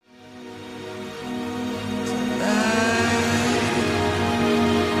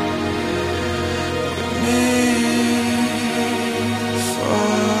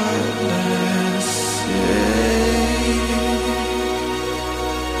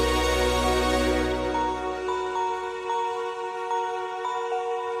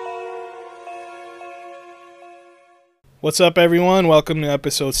What's up, everyone? Welcome to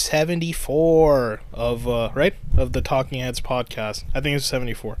episode 74 of the Talking Heads podcast. I think it's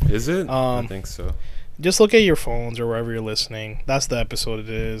 74. Is it? I think so. Just look at your phones or wherever you're listening. That's the episode it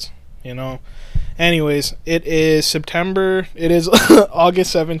is. You know. Anyways, it is September. It is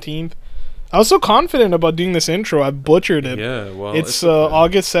August 17th. I was so confident about doing this intro. I butchered it. Yeah. Well, it's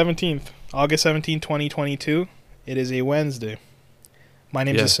August 17th. August 17th, 2022. It is a Wednesday. My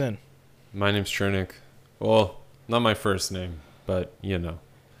name's Asin. My name's Chernik. Well, not my first name, but you know.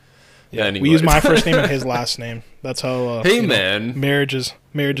 Yeah, anyway. We use my first name and his last name. That's how marriages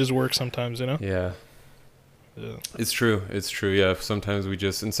work sometimes, you know? Yeah. It's true. Yeah,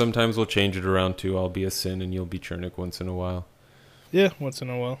 sometimes sometimes we'll change it around too. I'll be Asin and you'll be Chernik once in a while. Yeah, once in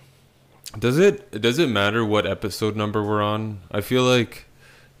a while. Does it matter what episode number we're on? I feel like,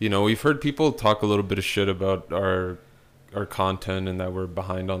 we've heard people talk a little bit of shit about our content and that we're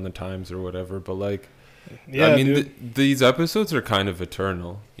behind on the times or whatever, but like, yeah, I mean, these episodes are kind of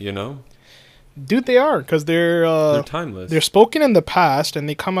eternal, you know? Dude, they are, because they're timeless. They're spoken in the past, and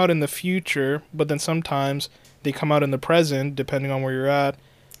they come out in the future, but then sometimes they come out in the present, depending on where you're at.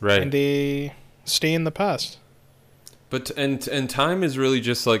 Right. And they stay in the past. But, and time is really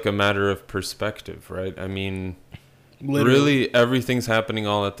just like a matter of perspective, right? I mean, Literally. Really everything's happening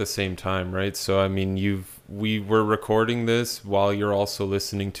all at the same time, right? So, I mean, we were recording this while you're also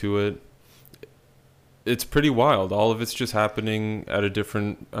listening to it. It's pretty wild. All of it's just happening at a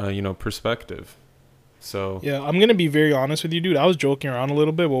different, perspective. So yeah, I'm gonna be very honest with you, dude. I was joking around a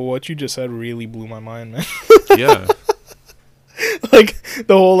little bit, but what you just said really blew my mind, man. Yeah. Like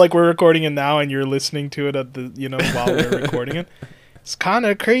the whole we're recording it now, and you're listening to it at the while we're recording it. It's kind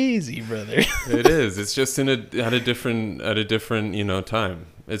of crazy, brother. It is. It's just at a different time.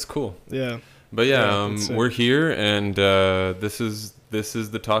 It's cool. Yeah. But yeah, we're here, and this is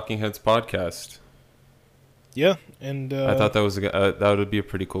the Talking Heads podcast. Yeah, and I thought that would be a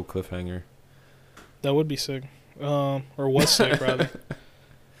pretty cool cliffhanger. That would be sick, or was sick rather.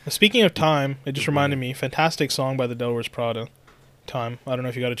 Speaking of time, it just reminded me. Fantastic song by the Del Wears Prada. Time. I don't know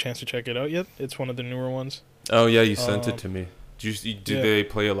if you got a chance to check it out yet. It's one of the newer ones. Oh yeah, you sent it to me. Did they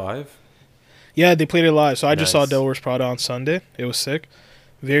play it live? Yeah, they played it live. So I just saw Nice. Del Wears Prada on Sunday. It was sick.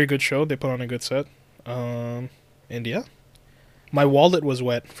 Very good show. They put on a good set. And yeah, my wallet was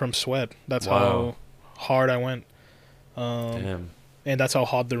wet from sweat. That's how hard I went. Damn. And that's how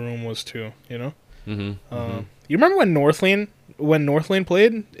hot the room was too. You know. Mm-hmm. You remember when Northlane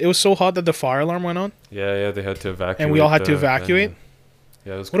played? It was so hot that the fire alarm went on. Yeah, they had to evacuate. And we all had to evacuate.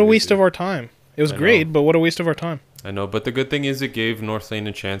 Yeah, it was what a waste of our time. It was great, but what a waste of our time. I know, but the good thing is it gave Northlane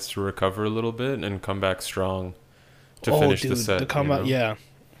a chance to recover a little bit and come back strong to finish the set. To come out, yeah,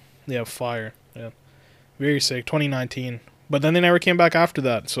 fire, yeah, very sick. 2019, but then they never came back after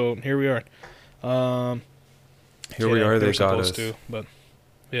that. So here we are. Here we are. They got us. But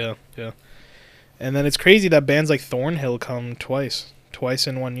yeah. And then it's crazy that bands like Thornhill come twice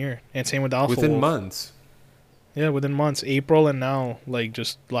in 1 year, and same with Alpha within Wolf. months. Yeah, within months. April and now,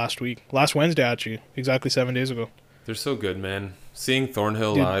 just last Wednesday actually, exactly 7 days ago. They're so good, man. Seeing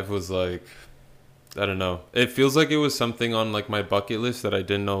Thornhill live was like, I don't know. It feels like it was something on my bucket list that I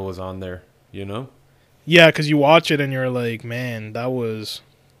didn't know was on there, you know? Yeah, because you watch it and you're like, man, that was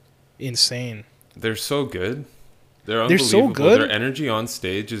insane. They're so good. They're They're so unbelievable. good. Their energy on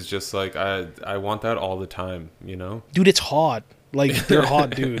stage is just like, I want that all the time, you know? Dude, it's hot. They're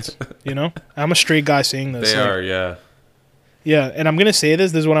hot dudes, you know? I'm a straight guy saying this. They are, yeah. Yeah, and I'm going to say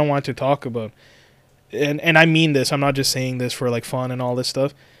this. This is what I want to talk about. And I mean this. I'm not just saying this for, fun and all this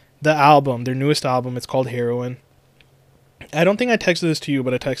stuff. The album, their newest album, it's called Heroin. I don't think I texted this to you,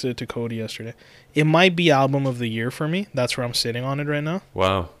 but I texted it to Cody yesterday. It might be album of the year for me. That's where I'm sitting on it right now.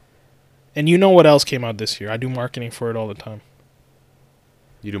 Wow. And you know what else came out this year? I do marketing for it all the time.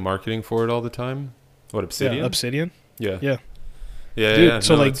 You do marketing for it all the time? What, Obsidian? Yeah, Obsidian. Yeah. Yeah. Yeah, Dude, yeah.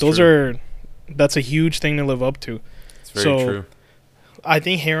 so that's a huge thing to live up to. It's very true. I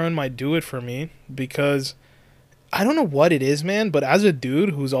think Heroin might do it for me because I don't know what it is, man, but as a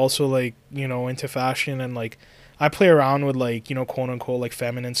dude who's also into fashion and I play around with quote unquote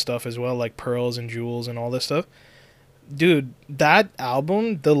feminine stuff as well, like pearls and jewels and all this stuff. Dude, that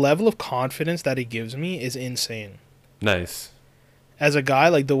album, the level of confidence that it gives me is insane. Nice. As a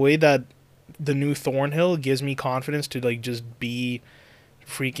guy, the way that the new Thornhill gives me confidence to just be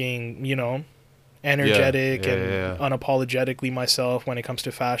freaking, energetic and unapologetically myself when it comes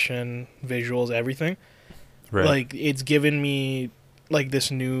to fashion, visuals, everything. Right. It's given me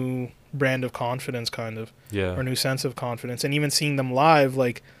this new brand of confidence kind of. Yeah. Or new sense of confidence. And even seeing them live,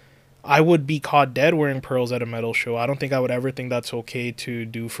 I would be caught dead wearing pearls at a metal show. I don't think I would ever think that's okay to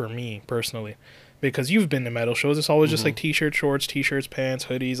do for me personally. because you've been to metal shows. It's always just Mhm. like t-shirt, shorts, t-shirts, pants,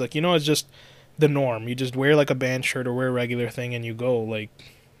 hoodies. Like, you know, it's just the norm. You just wear like a band shirt or wear a regular thing and you go. Like,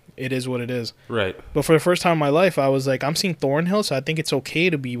 it is what it is. Right. But for the first time in my life, I was like, I'm seeing Thornhill, so I think it's okay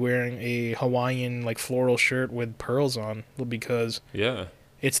to be wearing a Hawaiian like floral shirt with pearls on because Yeah.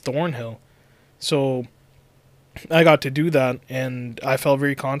 it's Thornhill. So I got to do that, and I felt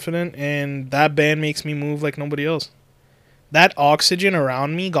very confident, and that band makes me move like nobody else. That oxygen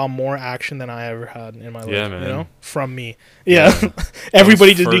around me got more action than I ever had in my life, Yeah, man. you know, from me. Yeah. Yeah.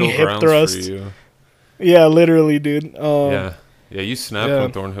 Everybody That was just doing fertile hip grounds for thrusts. you. Yeah, literally, dude. Yeah. Yeah, you snapped yeah.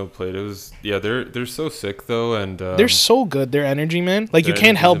 when Thornhill played. It was they're so sick though, and They're so good. Their energy, man. Like, you their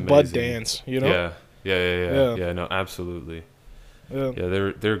can't energy's help but amazing. dance, you know? Yeah. Yeah. No, absolutely. Yeah.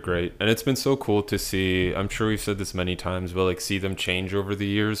 Yeah, they're great, and it's been so cool to see. I'm sure we've said this many times, but like see them change over the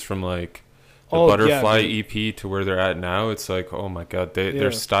years from like the Oh, yeah, Butterfly dude. EP to where they're at now. It's like, oh my god, Yeah.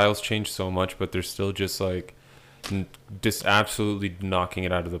 their styles change so much, but they're still just like just absolutely knocking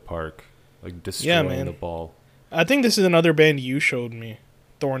it out of the park, like destroying man. the ball. I think this is another band you showed me.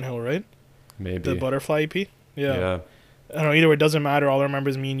 Thornhill, right? Maybe. The Butterfly EP? Yeah. I don't know, either way, it doesn't matter. All I remember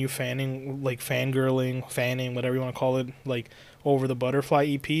is me and you fanning, like fangirling, fanning, whatever you want to call it, like over the Butterfly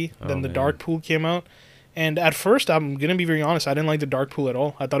EP. Oh, Then the man. Dark Pool came out. And at first, I'm going to be very honest, I didn't like the Dark Pool at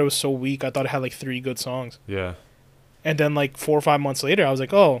all. I thought it was so weak. I thought it had like 3 good songs. Yeah. And then like 4 or 5 months later, I was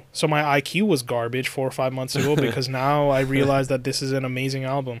like, oh, so my IQ was garbage 4 or 5 months ago because now I realize that this is an amazing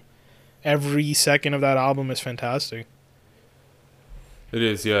album. Every second of that album is fantastic. It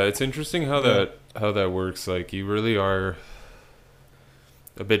is. Yeah, it's interesting how that works. Like you really are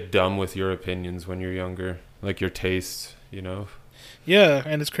a bit dumb with your opinions when you're younger, like your tastes, you know. Yeah,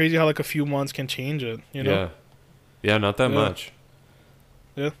 and it's crazy how like a few months can change it, you know? Yeah, not that Yeah. much.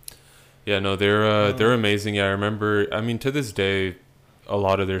 Yeah. Yeah, no, they're amazing. Yeah, I remember. I mean, to this day, a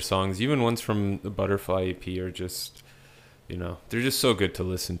lot of their songs, even ones from the Butterfly EP, are just, you know, they're just so good to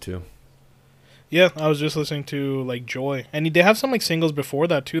listen to. Yeah, I was just listening to like Joy, and they have some like singles before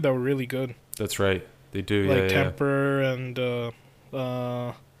that too that were really good, That's right. They do. like Yeah, Temper and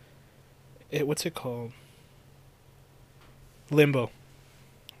what's it called? Limbo.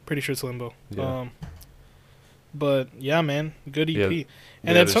 Pretty sure it's Limbo. Yeah. But yeah, man, good EP. Yeah. And Yeah,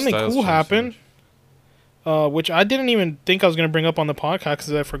 then their something styles cool change so happened, which I didn't even think I was gonna bring up on the podcast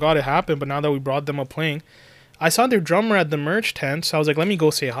because I forgot it happened. But now that we brought them up playing, I saw their drummer at the merch tent, so I was like, let me go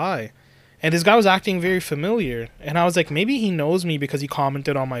say hi. And this guy was acting very familiar, and I was like, maybe he knows me because he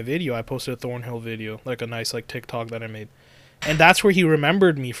commented on my video. I posted a Thornhill video, like a nice like TikTok that I made, and that's where he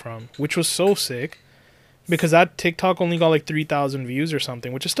remembered me from, which was so sick, because that TikTok only got like 3,000 views or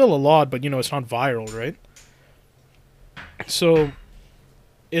something, which is still a lot, but you know it's not viral, right? So,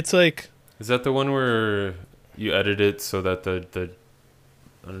 it's like, Is that the one where you edit it so that the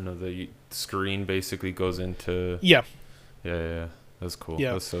I don't know, the screen basically goes into? yeah. Yeah. That's cool.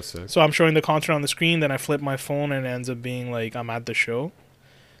 Yeah. That's so sick. So I'm showing the concert on the screen, then I flip my phone and it ends up being like I'm at the show.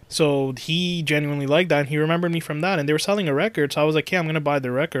 So he genuinely liked that, and he remembered me from that. And they were selling a record, so I was like, "Yeah, I'm gonna buy the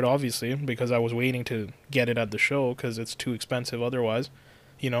record, obviously, because I was waiting to get it at the show because it's too expensive otherwise,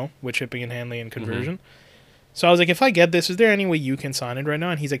 you know, with shipping and handling and conversion." So I was like, "If I get this, is there any way you can sign it right now?"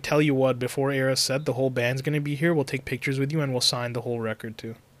 And he's like, "Tell you what, before Era said the whole band's gonna be here, we'll take pictures with you and we'll sign the whole record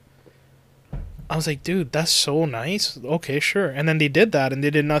too." I was like, dude, that's so nice. Okay, sure. And then they did that, and they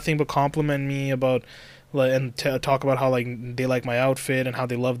did nothing but compliment me about, like, and talk about how like they like my outfit and how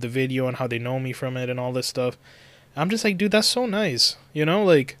they love the video and how they know me from it and all this stuff. I'm just like, dude, that's so nice. You know,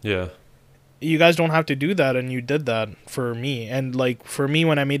 like Yeah. you guys don't have to do that, and you did that for me. And like for me,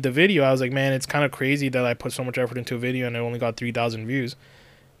 when I made the video, I was like, man, it's kind of crazy that I put so much effort into a video and it only got 3,000 views.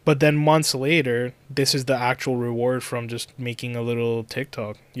 But then months later, this is the actual reward from just making a little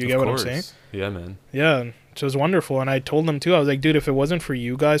TikTok. You get what I'm saying? Yeah, man. Yeah, so it was wonderful. And I told them too, I was like, dude, if it wasn't for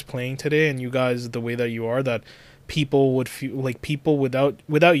you guys playing today and you guys the way that you are, that people would feel like people without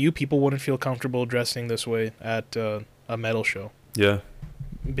you, people wouldn't feel comfortable dressing this way at a metal show. Yeah.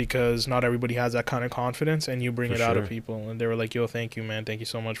 Because not everybody has that kind of confidence, and you bring For it out of sure. people. And they were like, yo, thank you, man. Thank you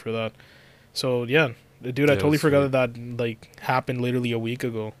so much for that. So yeah, dude, I Yeah, totally that's forgot sweet. that like happened literally a week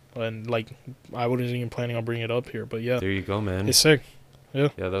ago. And like I wasn't even planning on bringing it up here, but yeah, There you go, man. it's sick. Yeah,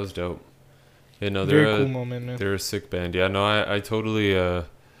 that was dope. Yeah, no, Very they're cool a, moment, man. they're a sick band. Yeah, no, I totally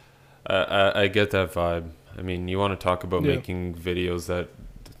I get that vibe. I mean, you want to talk about Yeah. making videos that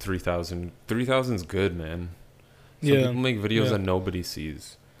 3,000's good, man. Some Yeah, people make videos yeah. that nobody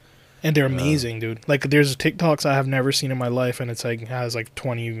sees. And they're amazing, dude. Like, there's TikToks I have never seen in my life, and it's like has like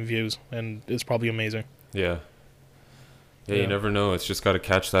 20 views, and it's probably amazing. Yeah. Yeah, Yeah. you never know. It's just got to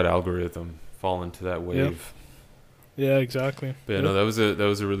catch that algorithm, fall into that wave. Yeah, exactly. But yeah, no, that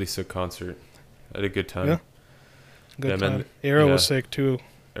was a really sick concert. I had a good time. Yeah. Good Yeah, time. man. Era Yeah. was sick too.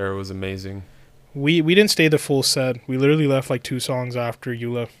 Era was amazing. We didn't stay the full set. We literally left like 2 songs after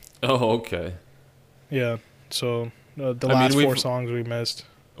you left. Oh, okay. Yeah. So the I mean, last 4 we've- songs we missed.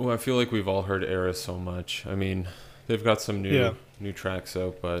 Well, I feel like we've all heard Era so much. I mean, they've got some Yeah. new tracks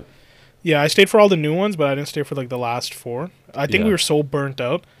out, but Yeah, I stayed for all the new ones, but I didn't stay for like the last 4. I think Yeah. we were so burnt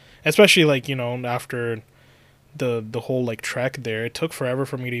out, especially like, you know, after the whole like trek there. It took forever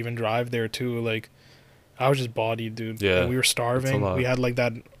for me to even drive there too. Like I was just bodied, dude. Yeah, And we were starving. lot. We had like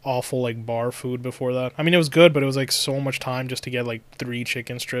that awful like bar food before that. I mean, it was good, but it was like so much time just to get like 3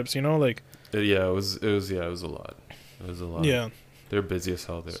 chicken strips, you know, like yeah, it was a lot. It was a lot. yeah. They're busy as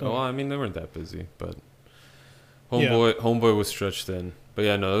hell there. So- Well, I mean, they weren't that busy, but Yeah. Homeboy was stretched thin. But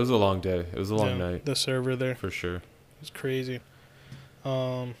yeah, no, it was a long day. It was a long Yeah, night the server there for sure. was crazy.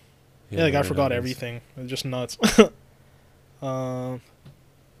 Yeah, like I very forgot nice. everything. It was just nuts. But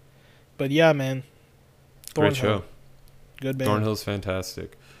yeah, man. Great Thornhill, show. good band. Thornhill's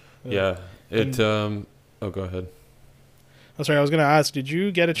fantastic. Yeah, it. Oh, go ahead. Oh, sorry, I was gonna ask. Did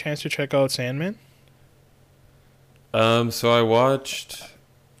you get a chance to check out Sandman? So I watched.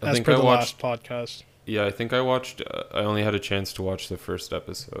 I As think per I the watched. last podcast. Yeah, I think I watched. I only had a chance to watch the first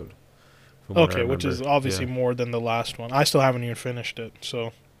episode. from what I Okay, which is remember. obviously Yeah. more than the last one. I still haven't even finished it,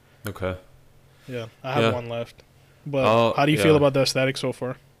 so Okay. yeah, I have Yeah. one left. But I'll- how do you feel yeah. about the aesthetic so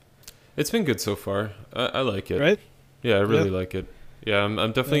far? It's been good so far. I like it. Right? Yeah, I really Yeah. like it. Yeah, I'm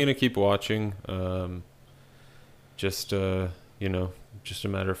definitely Yeah. gonna keep watching. Just you know, just a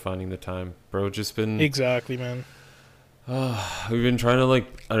matter of finding the time, bro. Just been Exactly, man. we've been trying to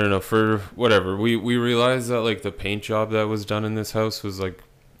like I don't know for whatever. We realized that like the paint job that was done in this house was like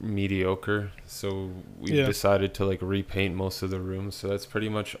mediocre, so we Yeah. decided to like repaint most of the rooms. So that's pretty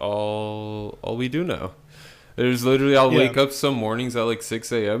much all we do now. There's literally I'll Yeah. wake up some mornings at like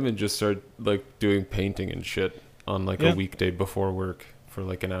 6 a.m. and just start like doing painting and shit on like Yeah. a weekday before work for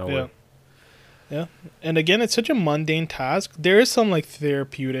like an hour. Yeah. Yeah. And again, it's such a mundane task. There is some like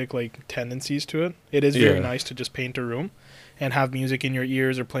therapeutic like tendencies to it. It is very Yeah. nice to just paint a room and have music in your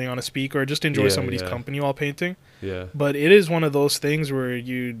ears or playing on a speaker or just enjoy Yeah, somebody's yeah. company while painting. Yeah. But it is one of those things where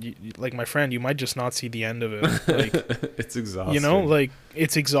you like my friend, you might just not see the end of it. Like, It's exhausting. you know, like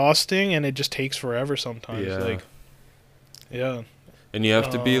it's exhausting and it just takes forever sometimes. Yeah. Like, yeah. And you have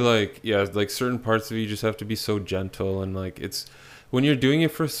to be Um, like, yeah, like certain parts of you just have to be so gentle. And like, it's when you're doing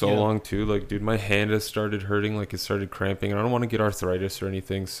it for so Yeah. long too, like, dude, my hand has started hurting, like, it started cramping. And I don't want to get arthritis or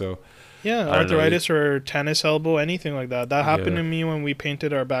anything. So, Yeah, I don't know, arthritis or tennis elbow, anything like that. That happened Yeah. to me when we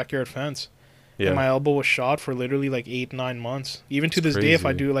painted our backyard fence. yeah. And my elbow was shot for literally like 8-9 months. Even to It's this day, if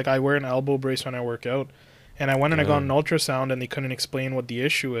I crazy. do, like, I wear an elbow brace when I work out. And I went and I got an Damn. ultrasound and they couldn't explain what the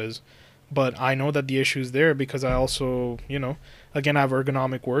issue is. But I know that the issue is there because I also, you know, again, I have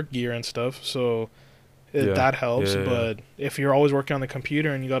ergonomic work gear and stuff. So Yeah. that helps. Yeah, yeah. But if you're always working on the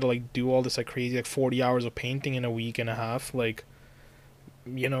computer and you got to like do all this like crazy, like 40 hours of painting in a week and a half, like,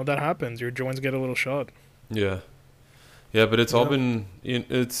 you know, that happens. Your joints get a little shot. Yeah. Yeah, but it's all Yeah. been,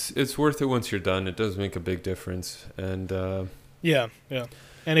 it's worth it once you're done. It does make a big difference. And, Yeah, yeah.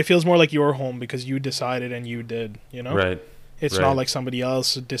 And it feels more like your home because you decided and you did, you know? right. It's right. not like somebody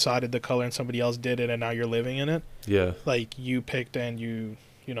else decided the color and somebody else did it and now you're living in it. Yeah. Like you picked and you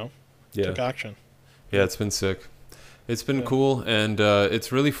know, Yeah. took action. Yeah, it's been sick. It's been Yeah. cool, and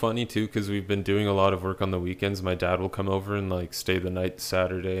it's really funny too because we've been doing a lot of work on the weekends. My dad will come over and like stay the night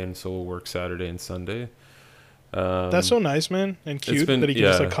Saturday, and so we'll work Saturday and Sunday. That's so nice, man, and cute been- that he can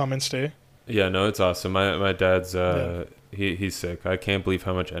just yeah. like come and stay. Yeah, no, it's awesome. My dad's he's sick. I can't believe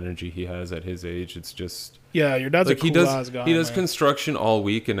how much energy he has at his age. It's just Yeah, your dad's like a cool ass guy. he does man. construction all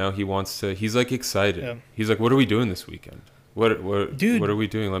week, and now he wants to. He's like excited. Yeah. He's like, "What are we doing this weekend? What Dude. What are we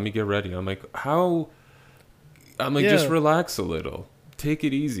doing? Let me get ready." I'm like, "How?" I'm like, "Just Yeah. relax a little. Take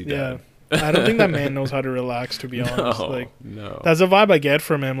it easy, Yeah. Dad." I don't think that man knows how to relax, to be honest. No, Like no. that's the vibe I get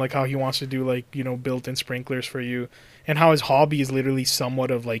from him, like how he wants to do like, you know, built-in sprinklers for you, and how his hobby is literally somewhat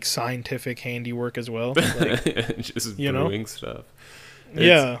of like scientific handiwork as well. Like, Just you know? brewing stuff.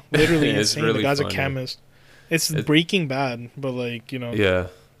 yeah, literally it's insane. really The guy's funny. a chemist. It's It- Breaking Bad, but like, you know, Yeah,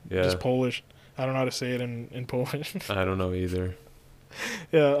 yeah. just Polish. I don't know how to say it in Polish. I don't know either.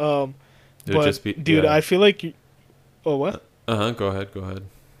 Yeah, It'd but just be, dude, yeah. I feel like oh, what? Go ahead.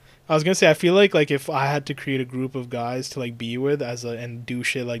 I was gonna say I feel like if I had to create a group of guys to like be with and do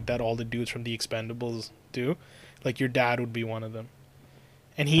shit like that all the dudes from the Expendables do, like your dad would be one of them.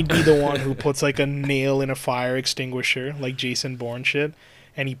 And he'd be the one who puts like a nail in a fire extinguisher, like Jason Bourne shit,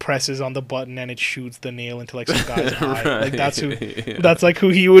 and he presses on the button and it shoots the nail into like some guy's eye. Like that's who Yeah. that's like who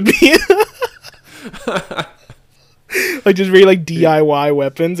he would be. like just very like DIY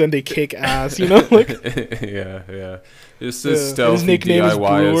weapons, and they kick ass. You know, like yeah. Just a stealthy his nickname is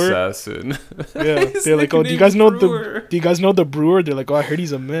DIY Brewer. assassin. Yeah, they're like, oh, do you guys know the brewer? They're like, oh, I heard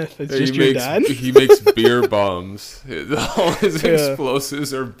he's a myth. It's just your dad. He makes beer bombs. All his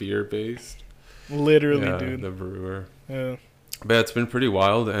explosives are beer based. Literally, dude. The brewer. Yeah. But it's been pretty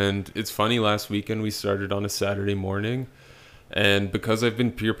wild, and it's funny. Last weekend we started on a Saturday morning, and because I've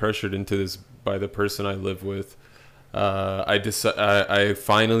been peer pressured into this by the person I live with, I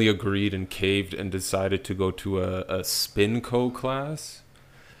finally agreed and caved and decided to go to a Spinco class.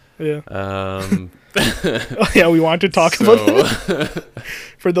 Yeah. Yeah, we want to talk about that.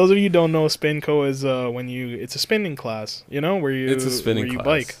 For those of you who don't know, Spinco is it's a spinning class, you know, it's a spinning class.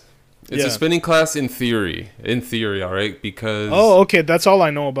 Bike. It's a spinning class in theory, all right, because... Oh, okay, that's all I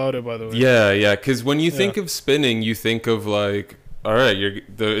know about it, by the way. Yeah, because when you think of spinning, you think of like, all right,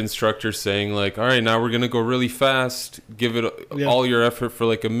 the instructor saying like, all right, now we're going to go really fast, give it all your effort for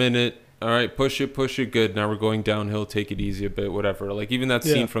like a minute, all right, push it, good, now we're going downhill, take it easy a bit, whatever. Like even that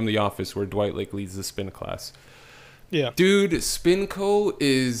scene from The Office where Dwight like leads the spin class. Yeah. Dude, Spinco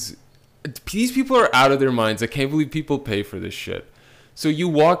is... These people are out of their minds. I can't believe people pay for this shit. So you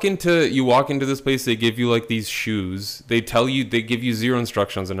walk into this place, they give you like these shoes. They give you zero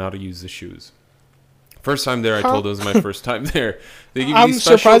instructions on how to use the shoes. First time there, I told it was my first time there. They give you I'm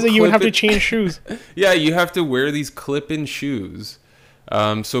surprised that you would have to change shoes. Yeah, you have to wear these clip-in shoes.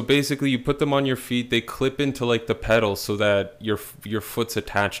 So basically you put them on your feet, they clip into like the pedal so that your foot's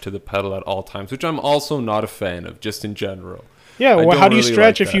attached to the pedal at all times, which I'm also not a fan of, just in general. Yeah, well, how do you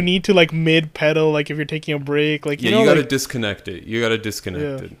stretch if you need to like mid pedal, like if you're taking a break, like you got to disconnect it.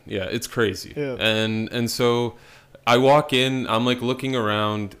 Yeah, it's crazy. Yeah. And so I walk in, I'm like looking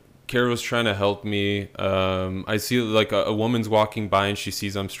around. Kara's trying to help me. I see like a woman's walking by and she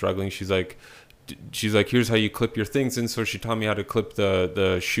sees I'm struggling. She's like, here's how you clip your things in. So she taught me how to clip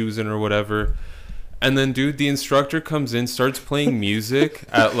the shoes in or whatever. And then, dude, the instructor comes in, starts playing music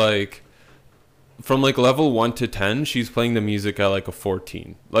at like. From like level 1 to 10, she's playing the music at like a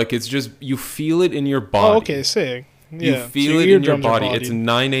 14. Like it's just, you feel it in your body. Oh, okay, sick. Yeah. You feel it in your body. It's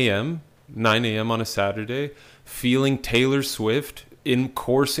 9 a.m. on a Saturday, feeling Taylor Swift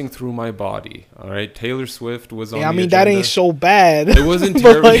coursing through my body. All right, Taylor Swift was on. Yeah, I mean that ain't so bad. It wasn't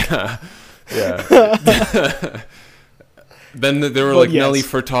terrible. Like... Yeah. Then there were like Nelly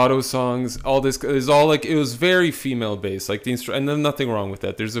Furtado songs. All this is all like, it was very female based. Like and then nothing wrong with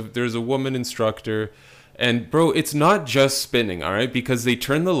that. There's a woman instructor, and bro, it's not just spinning, all right? Because they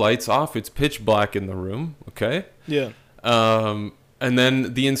turn the lights off. It's pitch black in the room. Okay. Yeah. And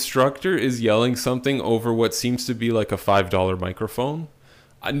then the instructor is yelling something over what seems to be like a $5 microphone.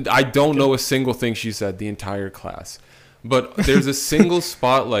 I don't know a single thing she said the entire class. But there's a single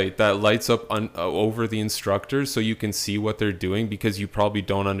spotlight that lights up over the instructors so you can see what they're doing, because you probably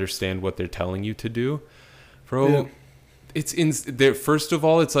don't understand what they're telling you to do. Bro, it's first of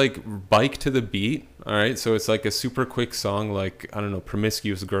all, it's like Bike to the Beat. All right. So it's like a super quick song, like, I don't know,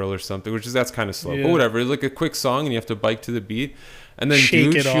 Promiscuous Girl or something, that's kind of slow. Yeah. But whatever. It's like a quick song and you have to bike to the beat. And then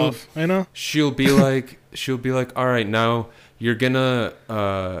shake it off. I know. She'll be like, all right, now you're gonna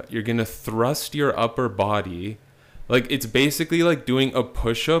thrust your upper body. Like, it's basically like doing a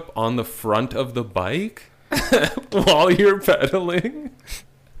push-up on the front of the bike while you're pedaling.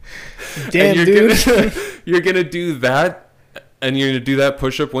 Damn, dude. You're going to do that, and you're going to do that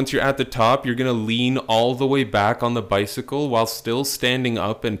push-up. Once you're at the top, you're going to lean all the way back on the bicycle while still standing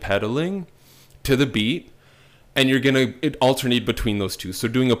up and pedaling to the beat. And you're going to alternate between those two. So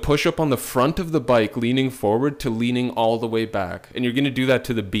doing a push-up on the front of the bike, leaning forward, to leaning all the way back. And you're going to do that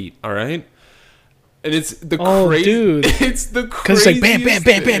to the beat, all right? And it's the dude. It's the craziest because it's like bam, bam,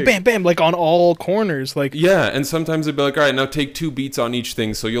 bam, bam, bam, bam, like on all corners, like. Yeah, and sometimes it'd be like, all right, now take 2 beats on each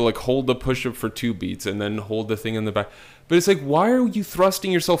thing. So you'll like hold the push-up for 2 beats and then hold the thing in the back. But it's like, why are you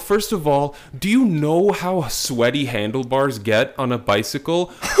thrusting yourself? First of all, do you know how sweaty handlebars get on a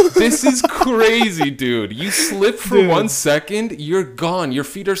bicycle? This is crazy, dude. You slip for 1 second, you're gone. Your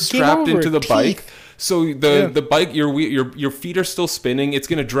feet are strapped into the bike. So the bike, your feet are still spinning. It's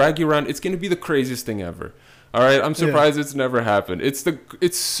gonna drag you around. It's gonna be the craziest thing ever. All right, I'm surprised it's never happened. It's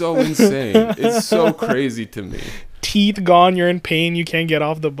so insane. It's so crazy to me. Teeth gone. You're in pain. You can't get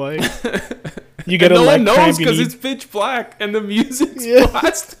off the bike. You get no one knows because it's pitch black and the music's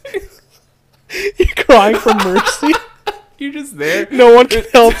blasting. You're crying for mercy. You're just there. No one can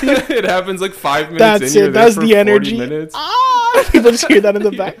help you. It happens like 5 minutes. That's in. it. That's the energy. Minutes. People just hear that in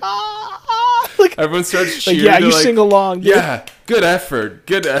the back. Like, everyone starts cheering. Like, yeah, you sing along. Dude. Yeah, good effort.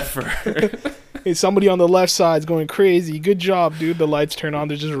 Hey, somebody on the left side's going crazy. Good job, dude. The lights turn on.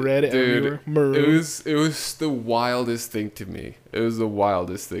 They're just red everywhere. It was the wildest thing to me. It was the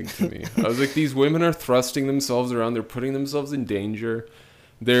wildest thing to me. I was like, these women are thrusting themselves around. They're putting themselves in danger.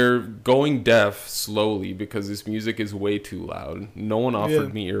 They're going deaf slowly because this music is way too loud. No one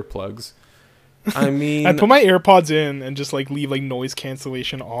offered me earplugs. I mean, I put my AirPods in and just like leave like noise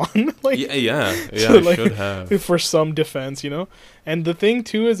cancellation on. Like, yeah, so, I like, should have. for some defense, you know. And the thing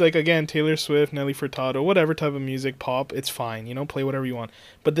too is like, again, Taylor Swift, Nelly Furtado, whatever type of music, pop, it's fine, you know, play whatever you want.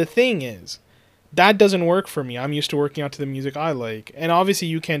 But the thing is, that doesn't work for me. I'm used to working out to the music I like, and obviously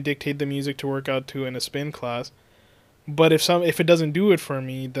you can't dictate the music to work out to in a spin class. But if it doesn't do it for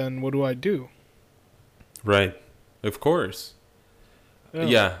me, then what do I do? Right, of course.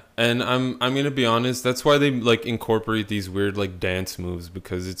 Yeah, and I'm gonna be honest. That's why they like incorporate these weird like dance moves,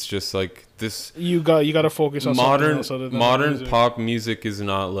 because it's just like this. You got to focus on modern pop music is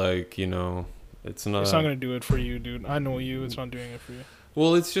not like, you know, it's not gonna do it for you, dude. I know you. It's not doing it for you.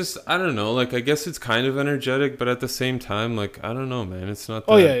 Well, it's just, I don't know. Like, I guess it's kind of energetic, but at the same time, like, I don't know, man. It's not.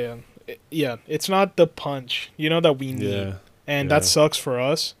 That... Oh yeah. It's not the punch, you know, that we need, and that sucks for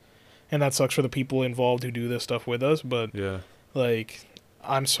us, and that sucks for the people involved who do this stuff with us. But like.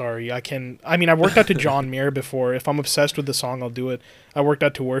 I'm sorry. I've worked out to John Mayer before. If I'm obsessed with the song, I'll do it. I worked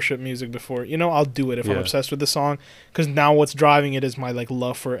out to worship music before. You know, I'll do it if I'm obsessed with the song. Because now what's driving it is my like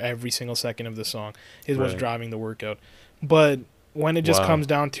love for every single second of the song is what's driving the workout. But when it just comes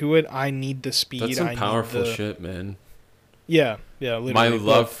down to it, I need the speed. That's some powerful shit, man. Yeah, literally. My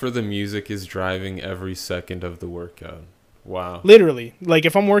love for the music is driving every second of the workout. Wow. Literally. Like,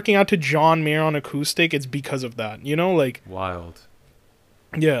 if I'm working out to John Mayer on acoustic, it's because of that. You know, like... Wild.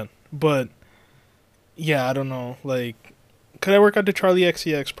 Yeah, but I don't know. Like, could I work out to Charlie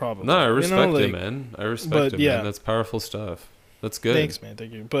XCX? Probably. No, I respect it, man. I respect it, man. That's powerful stuff. That's good. Thanks, man.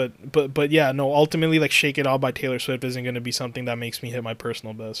 Thank you. But yeah, no. Ultimately, like, "Shake It Off" by Taylor Swift isn't going to be something that makes me hit my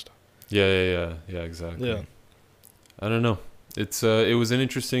personal best. Yeah. Exactly. Yeah. I don't know. It was an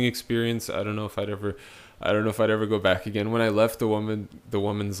interesting experience. I don't know if I'd ever go back again. When I left, the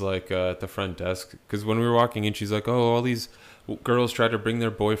woman's like at the front desk, because when we were walking in, she's like, "Oh, all these girls try to bring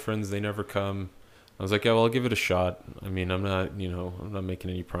their boyfriends, they never come." I was like, "Yeah, well, I'll give it a shot. I mean, I'm not making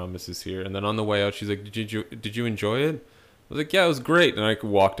any promises here." And then on the way out, she's like, did you enjoy it?" I was like, "Yeah, it was great." And I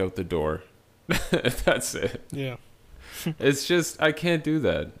walked out the door. That's it. Yeah. It's just, I can't do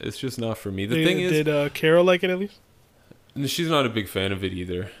that. It's just not for me. The thing is, did Carol like it at least? She's not a big fan of it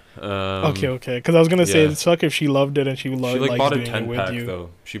either. Okay. Because I was gonna say it'd suck if she loved it and she would love. She bought a 10-pack though.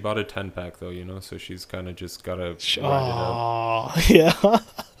 She bought a 10-pack though, you know. So she's kind of just gotta ride it out. Yeah.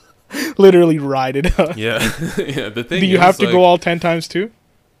 Literally ride it out. Yeah. The thing. Do you have to go all 10 times too?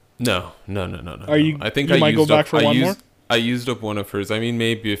 No. Are you? I think you might go back for one more. I used up one of hers. I mean,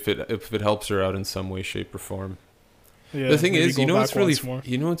 maybe if it helps her out in some way, shape, or form. Yeah. The thing is, you know what's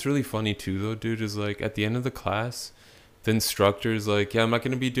really funny too, though, dude, is like at the end of the class, the instructor's like, "Yeah, I'm not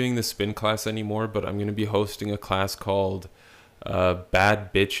going to be doing the spin class anymore, but I'm going to be hosting a class called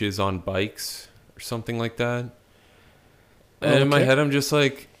Bad Bitches on Bikes," or something like that. And in my head, I'm just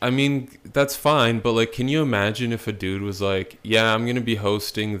like, I mean, that's fine, but like, can you imagine if a dude was like, "Yeah, I'm going to be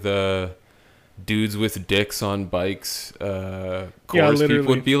hosting the Dudes with Dicks on Bikes course," people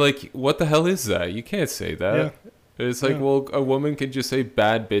would be like, "What the hell is that? You can't say that." Yeah. It's like, well, a woman could just say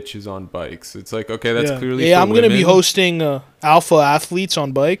 "bad bitches on bikes." It's like, okay, that's clearly for I'm women. going to be hosting alpha athletes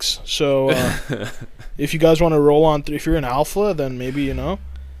on bikes. So if you guys want to roll on, if you're an alpha, then maybe, you know.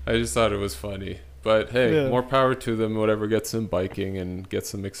 I just thought it was funny. But hey, more power to them, whatever gets them biking and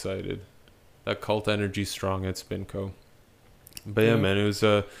gets them excited. That cult energy's strong at Spinco. But yeah, man, it was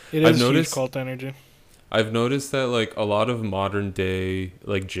huge cult energy. I've noticed that like a lot of modern day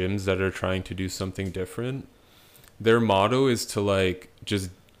like gyms that are trying to do something different, their motto is to like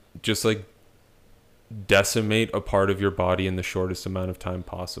just like decimate a part of your body in the shortest amount of time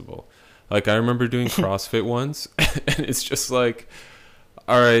possible. Like I remember doing CrossFit once, and it's just like,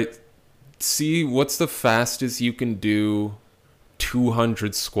 all right, see what's the fastest you can do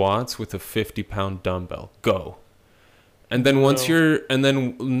 200 squats with a 50-pound dumbbell. Go. And then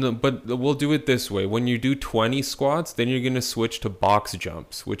but we'll do it this way. When you do 20 squats, then you're going to switch to box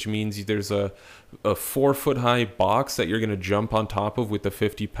jumps, which means there's a 4-foot high box that you're going to jump on top of with a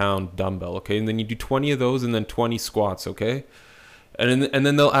 50-pound dumbbell, okay? And then you do 20 of those and then 20 squats, okay? And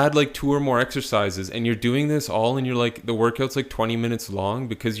then they'll add like 2 or more exercises, and you're doing this all, and you're like, the workout's like 20 minutes long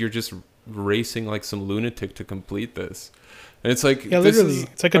because you're just racing like some lunatic to complete this. And it's like, this is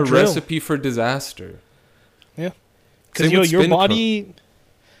it's like a recipe for disaster. Yeah. Because your body...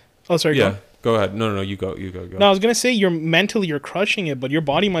 Oh, sorry, go on. Go ahead. No, no, you go. You go. Go. No, I was gonna say you're crushing it, but your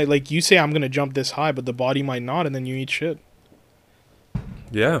body might, like, you say I'm gonna jump this high, but the body might not, and then you eat shit.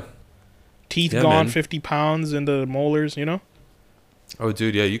 Yeah. Teeth Yeah, gone, man. 50 pounds in the molars, you know? Oh,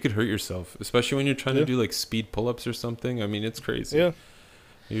 dude, yeah, you could hurt yourself, especially when you're trying Yeah. to do like speed pull-ups or something. I mean, it's crazy. Yeah.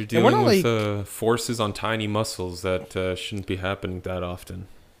 You're And we're dealing not with like, forces on tiny muscles that shouldn't be happening that often.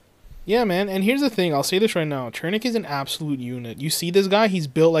 yeah, man. And here's the thing, I'll say this right now. Chernik is an absolute unit. You see this guy, he's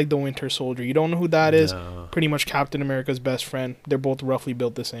built like the Winter Soldier. You don't know who that is. No. Pretty much Captain America's best friend. They're both roughly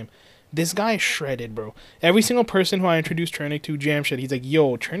built the same. This guy is shredded, bro. Every single person who I introduced Chernik to, jam shit. He's like,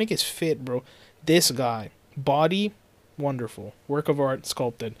 yo, Chernik is fit, bro. This guy, body, wonderful. Work of art,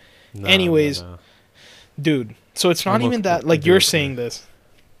 sculpted. No, Anyways, no, no. Dude, so it's not I'm even okay. that, like, I'll be you're okay. saying this.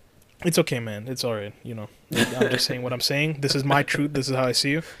 It's okay, man. It's all right. You know, I'm just saying what I'm saying. This is my truth. This is how I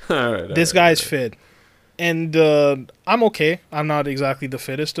see you. All right, This all guy right, is fit. And I'm okay. I'm not exactly the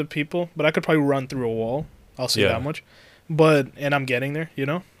fittest of people, but I could probably run through a wall. I'll say Yeah. that much. And I'm getting there, you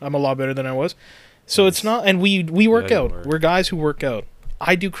know? I'm a lot better than I was. So it's Nice. not, and we work Yeah, you out. are. We're guys who work out.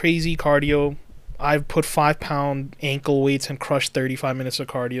 I do crazy cardio. I've put 5-pound ankle weights and crushed 35 minutes of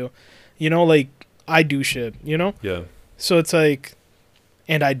cardio. You know, like, I do shit, you know? Yeah. So it's like,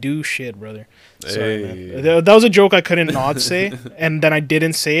 and I do shit, brother. Sorry, Hey. man. That was a joke I couldn't not say, and then I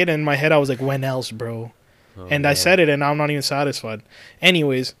didn't say it. And in my head, I was like, when else, bro? Oh, And I man. said it, and now I'm not even satisfied.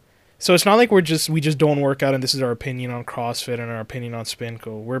 Anyways, so it's not like we just don't work out, and this is our opinion on CrossFit and our opinion on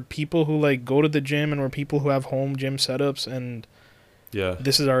Spinco. We're people who like go to the gym, and we're people who have home gym setups, and Yeah.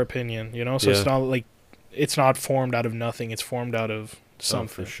 this is our opinion, you know. So it's Yeah. not like it's not formed out of nothing. It's formed out of Oh,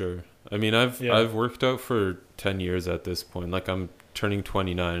 something. for sure. I mean, I've Yeah. I've worked out for 10 years at this point. Like I'm turning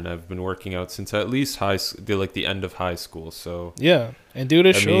 29, and I've been working out since at least the end of high school. So Yeah, and dude,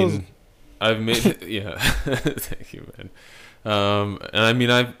 it I shows. mean, I've made yeah. Thank you, man. And I mean,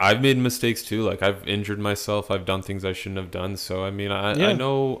 I've made mistakes too. Like I've injured myself. I've done things I shouldn't have done. So I mean, I Yeah. I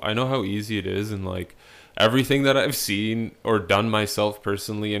know how easy it is, and like everything that I've seen or done myself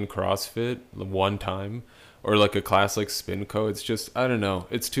personally in CrossFit one time, or like a class like Spinco, it's just I don't know.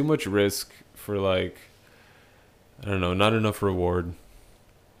 It's too much risk for like I don't know, not enough reward.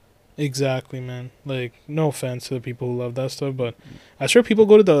 Exactly, man. Like, no offense to the people who love that stuff, but I sure people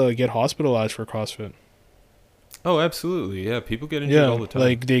go to the get hospitalized for CrossFit. Oh, absolutely. Yeah, people get injured all the time.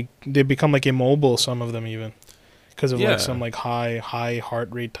 like they become like immobile. Some of them even because of Yeah. like some like high heart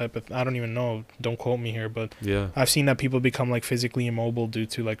rate type of. I don't even know. Don't quote me here, but yeah. I've seen that people become like physically immobile due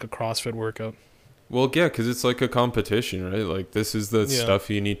to like a CrossFit workout. Well, yeah, because it's like a competition, right? Like, this is the Yeah. stuff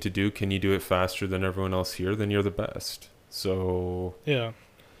you need to do. Can you do it faster than everyone else here? Then you're the best. So, Yeah,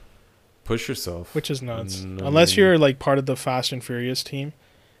 push yourself. which is nuts. And, I Unless mean, you're like part of the Fast and Furious team,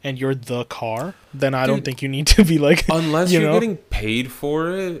 and you're the car, then I don't Dude, think you need to be like. Unless you you're know? getting paid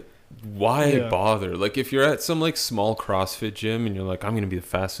for it, why Yeah. bother? Like, if you're at some, like, small CrossFit gym and you're like, I'm going to be the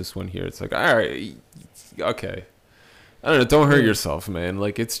fastest one here, it's like, all right, okay. I don't know. Don't hurt Yeah. yourself, man.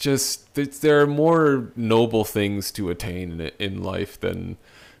 Like, it's just, there are more noble things to attain in life than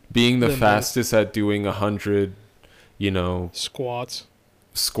being the Than fastest at doing 100, you know, Squats.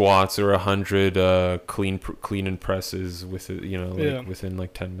 squats or 100 clean and presses with it, you know, like Yeah. within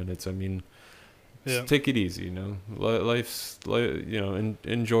like 10 minutes. I mean, Yeah. take it easy, you know. You know,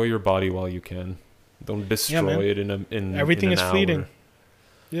 enjoy your body while you can. Don't destroy man. it in Everything in an is fleeting. hour.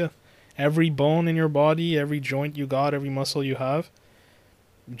 Yeah. Every bone in your body, every joint you got, every muscle you have,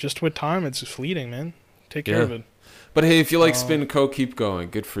 just with time, it's fleeting, man. Take care Yeah. of it. But hey, if you like Uh, Spinco, keep going.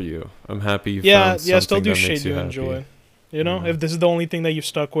 Good for you. I'm happy you Yeah, found yeah, still something do that shit makes you happy. enjoy. You know, Mhm. if this is the only thing that you've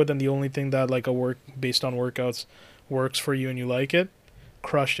stuck with and the only thing that like a work based on workouts works for you and you like it,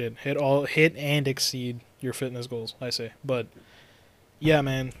 crush it. Hit and exceed your fitness goals, I say. But yeah,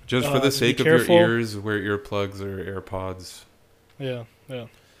 man. Just for the be sake of careful. your ears, wear earplugs or AirPods. Yeah, yeah.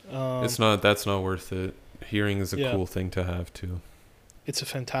 That's not worth it. Hearing is a Yeah. cool thing to have too. It's a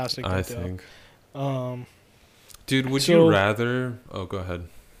fantastic thing I to have. think. Um, Dude, would So- you rather? Oh, go ahead.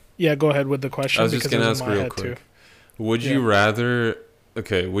 yeah, go ahead with the question. I was just because gonna it was ask in my real head, quick. too. Would you rather?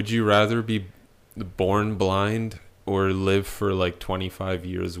 Okay, would you rather be born blind or live for like 25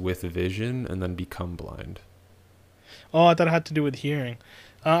 years with vision and then become blind? Oh, I thought it had to do with hearing.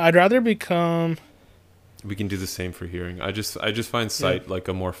 I'd rather become. We can do the same for hearing. I just find sight like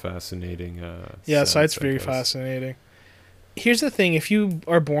a more fascinating. Yeah, sense, sight's I very guess. fascinating. Here's the thing: if you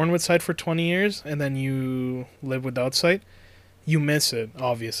are born with sight for 20 years and then you live without sight, you miss it.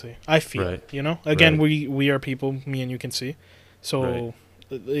 Obviously, I feel. Right. You know, again, Right. we are people. Me and you can see, so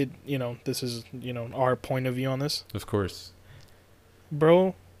Right. this is our point of view on this, Of course.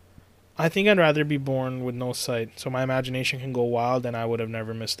 bro. I think I'd rather be born with no sight, so my imagination can go wild, and I would have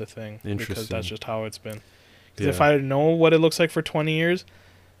never missed a thing. Because that's just how it's been. Because if I know what it looks like for 20 years,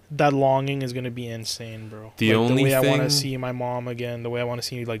 that longing is gonna be insane, bro. The like, only the way thing... I want to see my mom again, the way I want to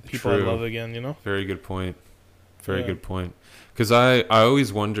see like people I love again, you know. Very good point. Very good point. Because I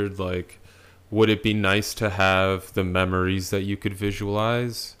always wondered, like, would it be nice to have the memories that you could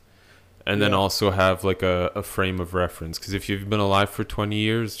visualize, and then also have like a frame of reference? Because if you've been alive for 20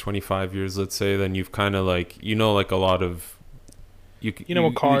 years, 25 years, let's say, then you've kind of like, like a lot of, you know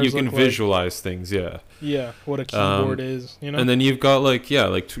what cars you can visualize like. Things, what a keyboard is, you know. And then you've got like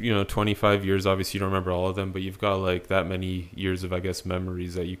 25 years, obviously you don't remember all of them, but you've got like that many years of, I guess,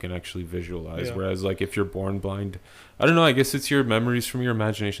 memories that you can actually visualize. Whereas like if you're born blind, I don't know, I guess it's your memories from your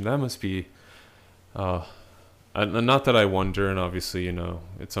imagination. That must be not that I wonder, and obviously,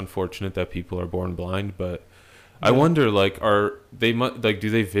 it's unfortunate that people are born blind, but I wonder, like, do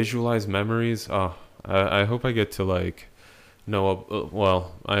they visualize memories? I hope I get to like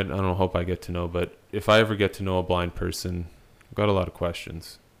know I don't hope I get to know, but if I ever get to know a blind person, I've got a lot of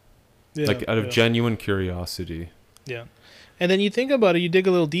questions. Like out of genuine curiosity. Yeah. And then you think about it, you dig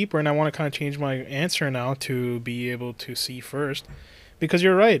a little deeper, and I want to kind of change my answer now to be able to see first. Because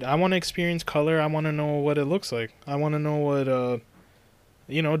you're right. I want to experience color. I want to know what it looks like. I want to know what,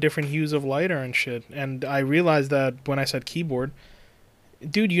 different hues of light are and shit. And I realized that when I said keyboard,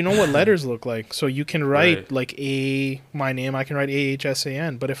 dude, you know what letters look like. So you can write like my name, I can write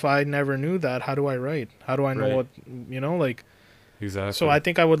AHSAN. But if I never knew that, how do I write? How do I know what, like. Exactly. So I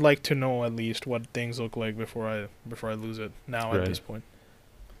think I would like to know at least what things look like before I lose it now at this point.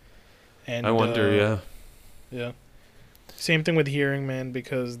 And I wonder, Yeah. Same thing with hearing, man,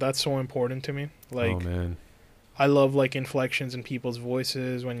 because that's so important to me. Like, oh, man. I love, like, inflections in people's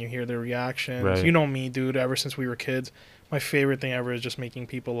voices when you hear their reactions. Right. You know me, dude, ever since we were kids. My favorite thing ever is just making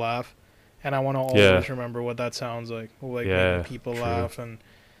people laugh. And I want to always remember what that sounds like. Like, making people laugh and,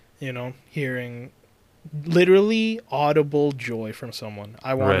 hearing literally audible joy from someone.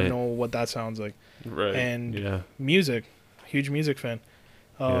 I want to know what that sounds like. Right. And music. Huge music fan.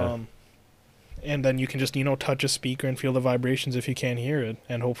 And then you can just, touch a speaker and feel the vibrations if you can't hear it.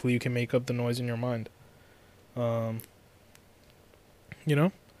 And hopefully you can make up the noise in your mind. Yeah.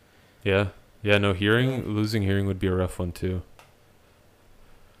 Yeah, no, losing hearing would be a rough one, too.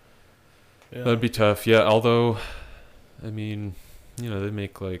 Yeah. That'd be tough. Yeah, although, I mean, they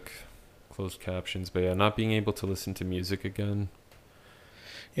make, like, closed captions. But, not being able to listen to music again.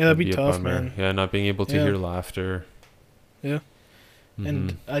 Yeah, that'd be tough, man. Yeah, not being able to hear laughter. Yeah.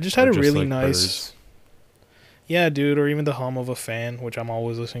 And I just had a really nice birds. Yeah, dude, or even the hum of a fan, which I'm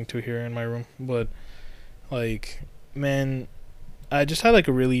always listening to here in my room. But like, man, I just had like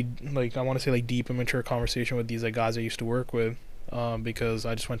a really, like, I want to say like deep and mature conversation with these like guys I used to work with, because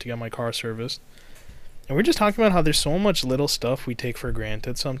I just went to get my car serviced, and we're just talking about how there's so much little stuff we take for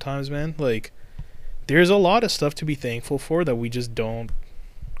granted sometimes, man. Like, there's a lot of stuff to be thankful for that we just don't,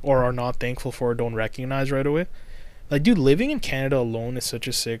 or are not thankful for, or don't recognize right away. Like, dude, living in Canada alone is such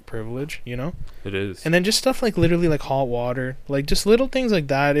a sick privilege, It is. And then just stuff like literally like hot water, like just little things like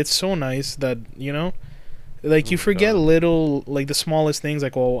that. It's so nice that, like you forget little, like the smallest things,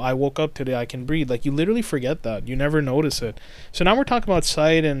 like, oh, I woke up today, I can breathe. Like, you literally forget that. You never notice it. So now we're talking about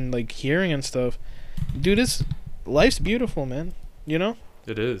sight and like hearing and stuff. Dude, life's beautiful, man.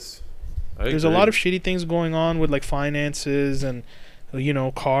 It is. There's a lot of shitty things going on with like finances and,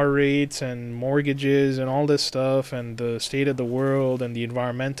 car rates and mortgages and all this stuff, and the state of the world and the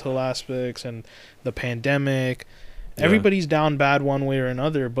environmental aspects and the pandemic. Everybody's down bad one way or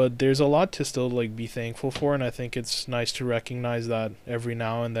another, but there's a lot to still like be thankful for, and I think it's nice to recognize that every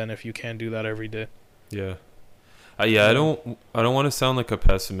now and then if you can do that every day. Yeah. I don't want to sound like a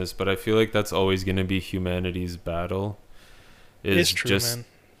pessimist, but I feel like that's always going to be humanity's battle. It's true, man.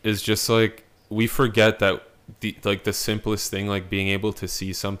 Is just like we forget that the simplest thing, like being able to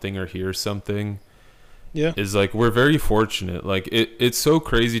see something or hear something, is like we're very fortunate. Like it's so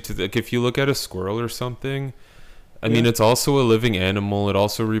crazy to like if you look at a squirrel or something, I mean, it's also a living animal, it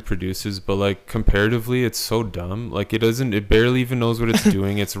also reproduces, but like comparatively it's so dumb. Like it barely even knows what it's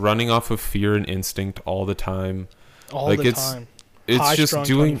doing. It's running off of fear and instinct all the time. It's high just strung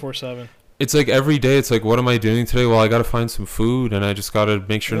doing 24/7. It's like every day it's like, what am I doing today? Well, I gotta find some food and I just gotta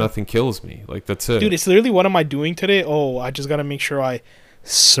make sure nothing kills me. Like, that's it. Dude, it's literally, what am I doing today? Oh, I just gotta make sure I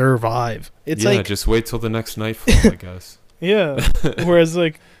survive. It's like, just wait till the next nightfall, I guess. Yeah. Whereas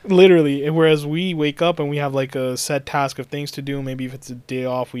like literally, whereas we wake up and we have like a set task of things to do. Maybe if it's a day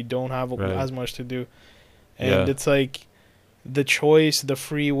off, we don't have as much to do. And it's like the choice, the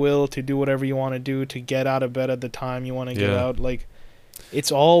free will to do whatever you want to do, to get out of bed at the time you want to get out. Like,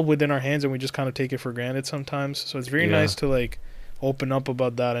 it's all within our hands, and we just kind of take it for granted sometimes. So it's very nice to like open up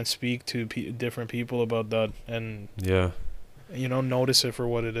about that and speak to different people about that, and notice it for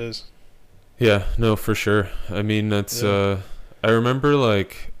what it is. Yeah, no, for sure. I mean, that's I remember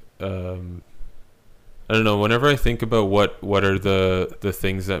like I don't know, whenever I think about what are the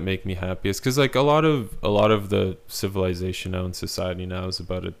things that make me happiest, because like a lot of the civilization now in society now is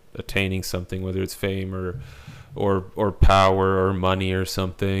about attaining something, whether it's fame or power or money or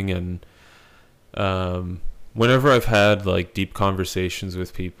something. And whenever I've had like deep conversations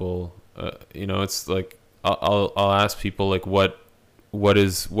with people, it's like I'll ask people like what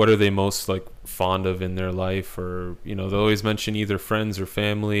are they most like fond of in their life, or they'll always mention either friends or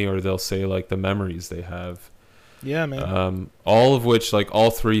family, or they'll say like the memories they have. Yeah, man. All of which, like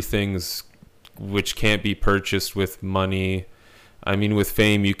all three things which can't be purchased with money. I mean, with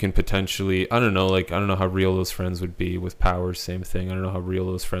fame you can potentially, I don't know how real those friends would be. With power, same thing. I don't know how real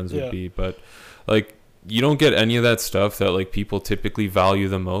those friends would be, but like you don't get any of that stuff that like people typically value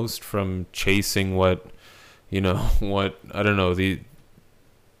the most from chasing what I don't know,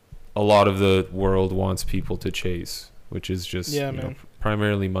 a lot of the world wants people to chase, which is just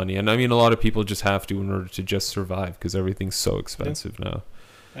primarily money. And I mean, a lot of people just have to in order to just survive, because everything's so expensive now.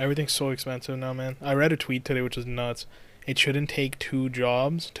 Everything's so expensive now, man. I read a tweet today which was nuts. It shouldn't take 2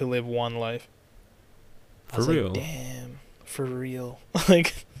 jobs to live one life. For real? Like, damn, for real.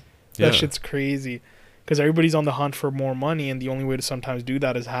 Like, that shit's crazy. Because everybody's on the hunt for more money, and the only way to sometimes do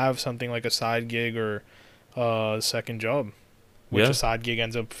that is have something like a side gig or a second job. Which a side gig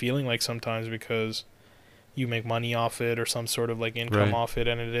ends up feeling like sometimes, because you make money off it or some sort of like income off it,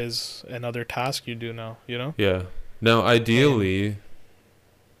 and it is another task you do now, Yeah. Now, ideally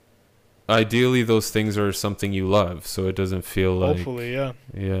those things are something you love, so it doesn't feel like... Hopefully, yeah.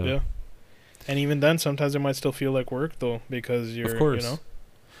 And even then, sometimes it might still feel like work, though, because you're, of course.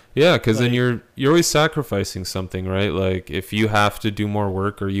 Yeah, because then you're always sacrificing something, right? Like, if you have to do more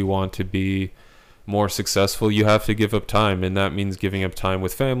work or you want to be more successful, you have to give up time, and that means giving up time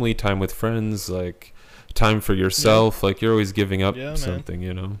with family, time with friends, like time for yourself. Like, you're always giving up something,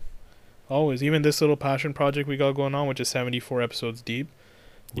 man. Always. Even this little passion project we got going on, which is 74 episodes deep,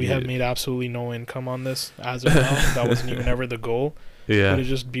 we have made absolutely no income on this as of now. That wasn't even ever the goal. But it's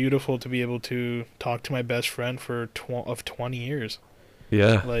just beautiful to be able to talk to my best friend for 20 years.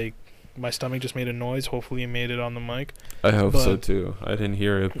 Like, my stomach just made a noise. Hopefully you made it on the mic. I hope so too. I didn't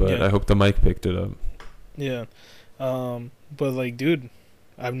hear it, but I hope the mic picked it up. But like, dude,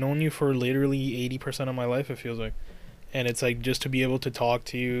 I've known you for literally 80% of my life, it feels like. And it's like, just to be able to talk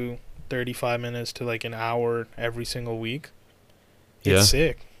to you 35 minutes to like an hour every single week, it's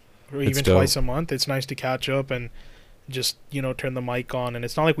sick. Or even twice a month. It's nice to catch up and just turn the mic on, and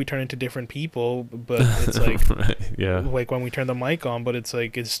it's not like we turn into different people, but it's like like when we turn the mic on, but it's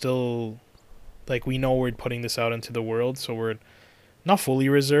like, it's still like, we know we're putting this out into the world, so we're not fully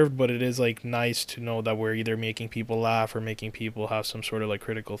reserved, but it is like nice to know that we're either making people laugh or making people have some sort of like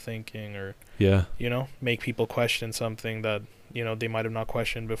critical thinking, or make people question something that they might have not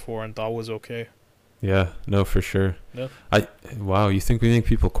questioned before and thought was okay. No, for sure. Wow, you think we make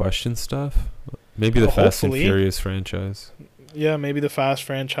people question stuff? Maybe the Fast and Furious franchise. Yeah, maybe the Fast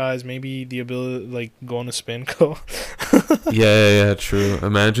franchise. Maybe the ability, like, going to Spinco. yeah, true.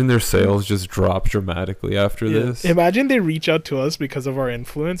 Imagine their sales just drop dramatically after this. Imagine they reach out to us because of our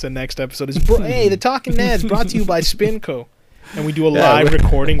influence, and next episode is, hey, the Talking Neds brought to you by Spinco. And we do a live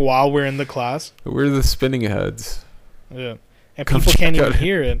recording while we're in the class. We're the spinning heads. Yeah. And people can't even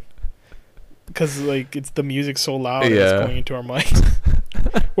hear it. Because, like, it's the music so loud and it's going into our mics.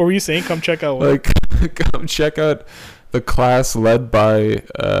 What were you saying? Come check out what? Like, come check out the class led by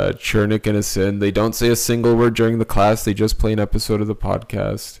Chernik and Asin. They don't say a single word during the class. They just play an episode of the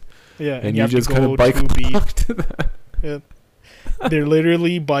podcast. Yeah, and you just kind of bike along to that. Yeah. They're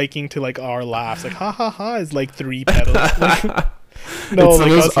literally biking to, like, our laughs. Like, ha, ha, ha, is, like, 3 pedals. Like, no, it's like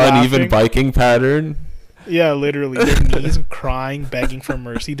the most uneven biking pattern. Yeah, literally. Their knees crying, begging for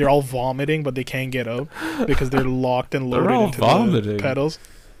mercy. They're all vomiting, but they can't get up because they're locked and loaded into the pedals.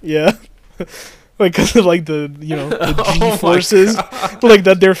 Yeah. Like, because of, like, the G-forces, like,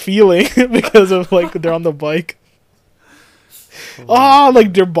 that they're feeling because of, like, they're on the bike.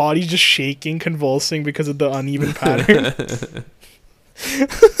 Like, their body's just shaking, convulsing because of the uneven pattern.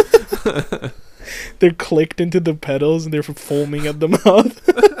 They're clicked into the pedals and they're foaming at the mouth.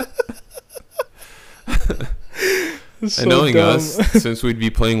 So and knowing dumb. Us, since we'd be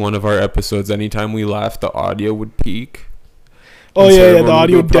playing one of our episodes, anytime we laughed, the audio would peak. Oh yeah, the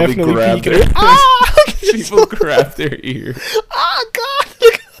audio would definitely peak. People grab their ear. Oh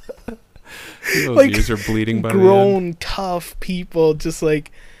god! Those like ears are bleeding by the end. grown, tough people, just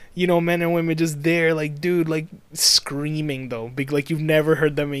like, you know, men and women just there, like, dude, like screaming though, big, like you've never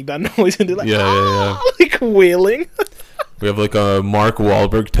heard them make that noise, and they're like, Yeah. like wailing. We have like a Mark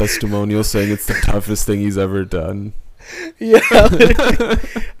Wahlberg testimonial saying it's the toughest thing he's ever done. Yeah,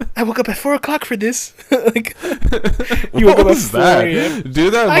 I woke up at 4 o'clock for this. Like, you woke What up at was 4 that? a.m. Do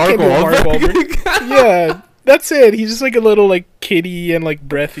that, I Mark can do Mark Wahlberg. Yeah, that's it. He's just like a little like kitty and like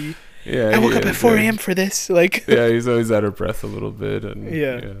breathy. Yeah, I woke he up at is, 4 yeah. a.m. for this. Like, Yeah, he's always out of breath a little bit, and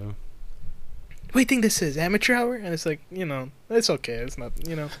Yeah. yeah. what do you think this is? Amateur hour? And it's like, you know, it's okay. It's not,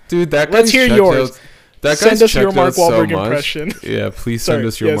 you know. Dude, that Let's guy's hear checked yours. out- that Send guy's us your checked Mark out so Wahlberg much. impression. Yeah, please send Sorry,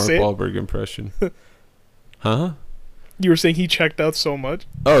 us your yeah, Mark say it. Wahlberg impression. Huh? You were saying he checked out so much?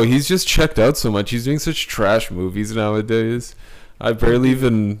 Oh, he's just checked out so much. He's doing such trash movies nowadays. I barely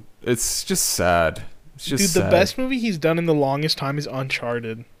even. It's just sad. It's just Dude, sad. the best movie he's done in the longest time is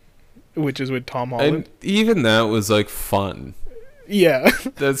Uncharted, which is with Tom Holland. And even that was like fun. Yeah.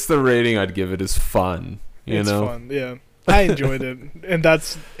 That's the rating I'd give it, is fun. You It's know? fun, yeah. I enjoyed it, and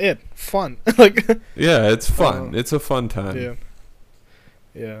that's it. Fun. Like, Yeah, it's fun. Uh, it's a fun time. yeah.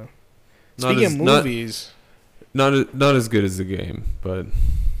 Yeah. Not Speaking as- of not- movies, Not as good as the game, but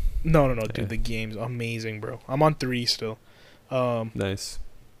no, Yeah. dude, the game's amazing, bro. I'm on 3 still. nice.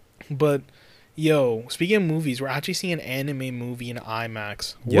 But, yo, speaking of movies, we're actually seeing an anime movie in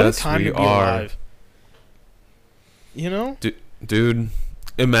IMAX. What Yes, a time we to be are. alive. You know? Dude,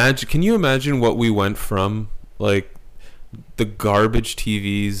 can you imagine what we went from? Like, the garbage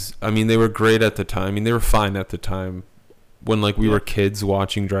TVs. I mean, they were great at the time. I mean, they were fine at the time when, like, we Yeah. were kids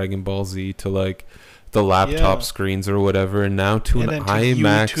watching Dragon Ball Z, to, like, the laptop Yeah. screens or whatever, and now to And an then to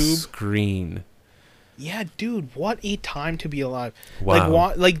IMAX YouTube. screen. Yeah, dude, what a time to be alive.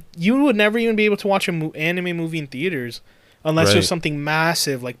 Wow. Like you would never even be able to watch a anime movie in theaters unless Right. there's something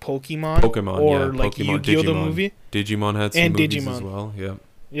massive like Pokemon, Pokemon, or yeah, like Pokemon, Yu-Gi-Oh! The Digimon. movie. Digimon had some And movies as Digimon. well. Yeah.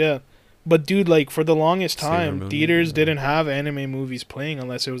 Yeah. But dude, like for the longest Sailor time, Moon, theaters yeah. didn't have anime movies playing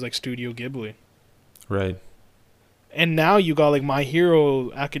unless it was like Studio Ghibli. Right. And now you got like My Hero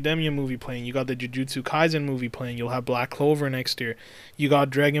Academia movie playing. You got the Jujutsu Kaisen movie playing. You'll have Black Clover next year. You got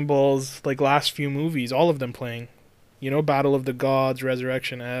Dragon Ball's like last few movies, all of them playing. You know, Battle of the Gods,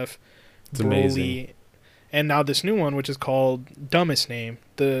 Resurrection F, It's Broly, amazing. and now this new one, which is called dumbest name.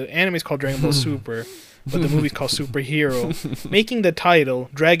 The anime is called Dragon Ball Super, but the movie's called Superhero, making the title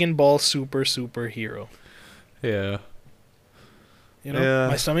Dragon Ball Super Superhero. Yeah. You know, Yeah.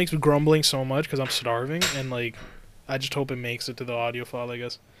 my stomach's grumbling so much because I'm starving, and like, I just hope it makes it to the audio file. I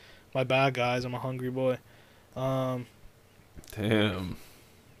guess. My bad, guys. I'm a hungry boy. Damn.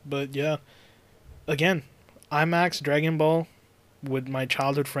 But yeah, again, IMAX Dragon Ball with my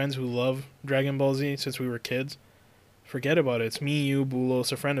childhood friends who love Dragon Ball Z since we were kids. Forget about it. It's me, you,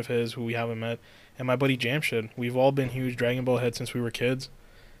 Bulos, a friend of his who we haven't met, and my buddy Jamshed. We've all been huge Dragon Ball heads since we were kids.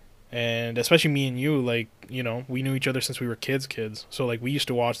 And especially me and you, like, you know, we knew each other since we were kids. So, like, we used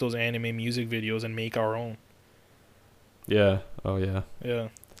to watch those anime music videos and make our own. Yeah. Oh yeah. Yeah.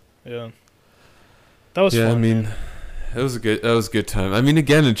 Yeah. That was Yeah, fun. I mean, man. that was a good time. I mean,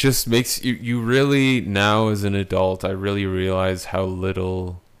 again, it just makes you really, now as an adult, I really realize how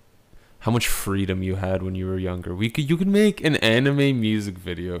much freedom you had when you were younger. You could make an anime music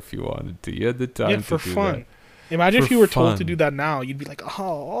video if you wanted to. You had the time Yeah, to for do fun. that. Imagine For if you were told to fun. do that now. You'd be like,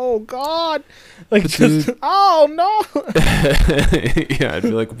 oh God. Like, But just, dude- oh no. Yeah, I'd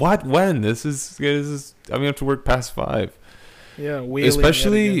be like, what? When? This is. I'm gonna have to work past 5. Yeah, wailing yet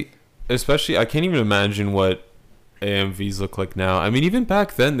again. Especially, I can't even imagine what AMVs look like now. I mean, even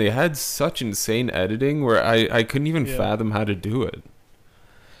back then, they had such insane editing where I couldn't even Yeah. fathom how to do it.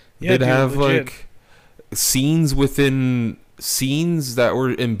 Yeah, They'd dude, have legit. like scenes within scenes that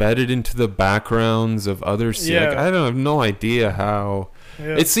were embedded into the backgrounds of other scenes. Yeah. Like, I don't have no idea how.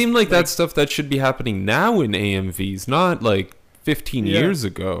 Yeah. It seemed like Like- that's stuff that should be happening now in AMVs, not like 15 Yeah. years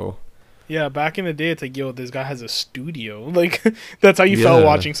ago. Yeah, back in the day, it's like, yo, this guy has a studio. Like, that's how you felt Yeah.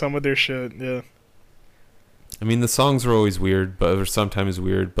 watching some of their shit. Yeah. I mean, the songs were always weird, or sometimes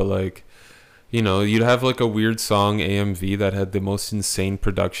weird, but like, you know, you'd have like a weird song AMV that had the most insane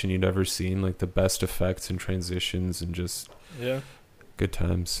production you'd ever seen, like the best effects and transitions and just Yeah. good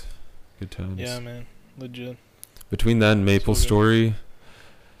times. Good times. Yeah, man. Legit. Between that and Maple So good. Story.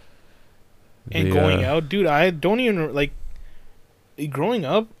 And the, going out, dude, I don't even, like, growing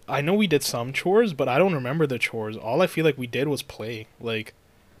up, I know we did some chores, but I don't remember the chores. All I feel like we did was play. Like,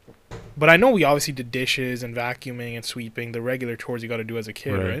 but I know we obviously did dishes and vacuuming and sweeping, the regular chores you got to do as a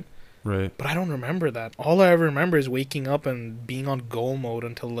kid, Right. right? Right. But I don't remember that. All I ever remember is waking up and being on go mode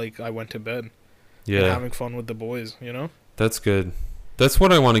until, like, I went to bed. And Yeah. having fun with the boys, you know? That's good. That's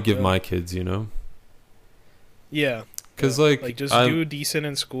what I want to give Yeah. my kids, you know? Yeah. Because, Yeah. like, Like just I'm, do decent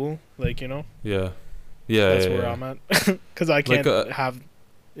in school. Like, you know, yeah. Yeah, that's yeah, where yeah. I'm at. Because I Like, can't have,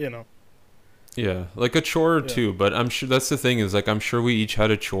 you know. yeah, like a chore or Yeah. two, but I'm sure that's the thing is, like, I'm sure we each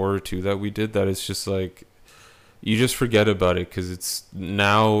had a chore or two that we did that it's just, like, you just forget about it because it's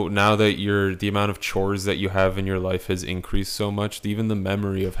now that the amount of chores that you have in your life has increased so much, even the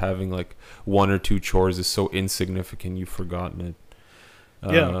memory of having, like, one or two chores is so insignificant you've forgotten it.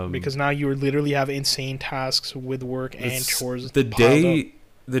 Yeah, because now you literally have insane tasks with work and It's chores the piled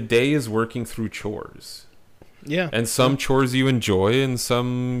up. day is working through chores, Yeah. and some Yeah. chores you enjoy and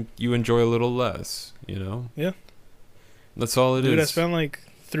some you enjoy a little less, you know. Yeah. That's all it is. Dude, I spent like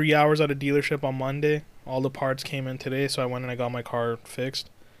 3 hours at a dealership on Monday. All the parts came in today, so I went and I got my car fixed.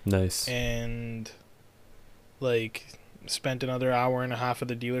 Nice. And like spent another hour and a half at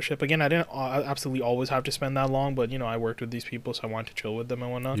the dealership. Again, I didn't absolutely always have to spend that long, but you know, I worked with these people, so I wanted to chill with them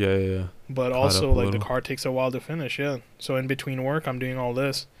and whatnot. Yeah, yeah, yeah. But Caught also, up a like, the little. car takes a while to finish, yeah. So in between work, I'm doing all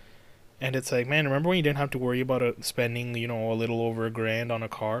this. And it's like, man, remember when you didn't have to worry about spending, you know, a little over $1,000 on a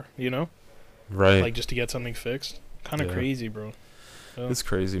car, you know? Right. Like, just to get something fixed? Kind of Yeah. crazy, bro. Yeah. It's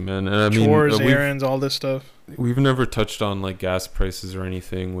crazy, man. And I mean, Chores, errands, all this stuff. we've never touched on, like, gas prices or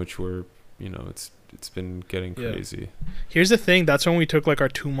anything, which were, you know, it's been getting Yeah. crazy. Here's the thing. That's when we took, like, our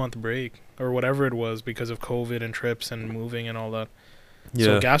 2-month break. Or whatever it was because of COVID and trips and moving and all that. Yeah.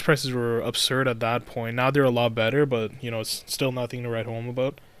 So gas prices were absurd at that point. Now they're a lot better, but, you know, it's still nothing to write home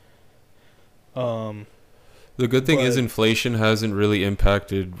about. The good thing is but- inflation hasn't really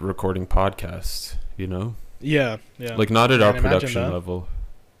impacted recording podcasts, you know? Yeah, yeah. Like, not at Man, our imagine production that. level.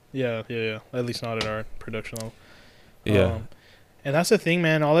 Yeah. At least not at our production level. Yeah. And that's the thing,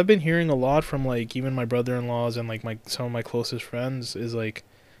 man. All I've been hearing a lot from, like, even my brother-in-laws and, like, some of my closest friends is, like,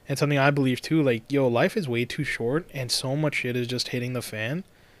 and something I believe too, like, yo, life is way too short and so much shit is just hitting the fan.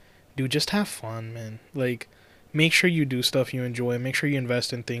 Dude, just have fun, man. Like, make sure you do stuff you enjoy. Make sure you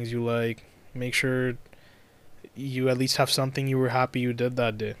invest in things you like. Make sure you at least have something you were happy you did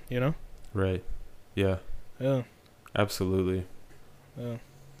that day, you know? Right. Yeah. Yeah. Absolutely. Yeah.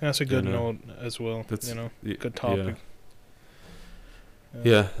 That's a good no. note as well, That's you know? y- Good topic.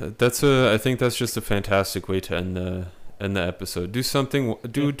 Yeah, I think that's just a fantastic way to end the episode. Do something,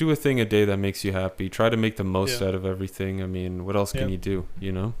 do a thing a day that makes you happy. Try to make the most Yeah. out of everything. I mean, what else can Yeah. you do,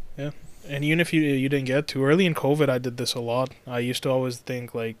 you know? And even if you didn't get to early in COVID, I did this a lot. I used to always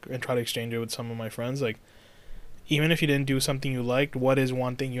think, like, and try to exchange it with some of my friends, like, even if you didn't do something you liked, what is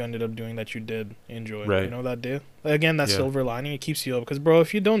one thing you ended up doing that you did enjoy? Right. You know, that day. Again, that Yeah. silver lining, it keeps you up. Because, bro,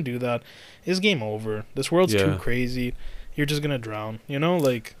 if you don't do that, it's game over. This world's too Yeah. crazy. You're just gonna drown. You know,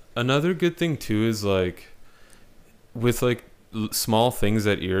 like, Another good thing too is, like, with, like, small things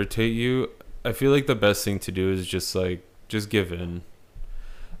that irritate you, I feel like the best thing to do is just give in.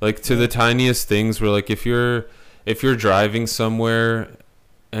 Like, to the tiniest things where, like, if you're driving somewhere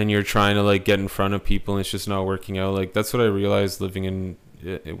and you're trying to, like, get in front of people and it's just not working out, like, that's what I realized living in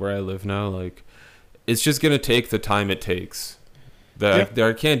where I live now. Like, it's just gonna take the time it takes.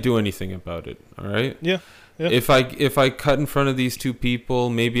 I can't do anything about it. All right. Yeah. If I cut in front of these two people,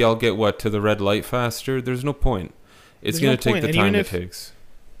 maybe I'll get to the red light faster. There's no point. It's There's gonna no take point. the And time even it if- takes.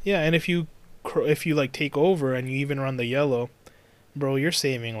 yeah. And if you like take over and you even run the yellow, bro, you're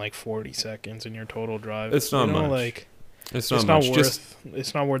saving like 40 seconds in your total drive. It's not you know, much. Like, It's it's not not much. worth. Just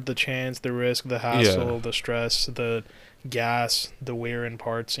It's not worth the chance, the risk, the hassle, the stress, the gas, the wear and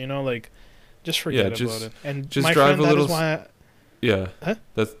parts. You know, like, just forget about it. And just my drive friend, a that little is why yeah. Huh?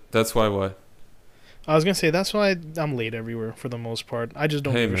 That's why what? I was gonna say that's why I'm late everywhere for the most part. I just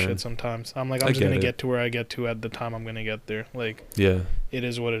don't Hey, give a man. shit sometimes. I'm like, I'm I just get gonna it. get to where I get to at the time I'm gonna get there. Like, Yeah. it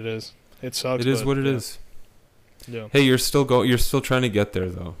is what it is. It sucks. It is but, what it yeah. is. Yeah. Hey, you're still trying to get there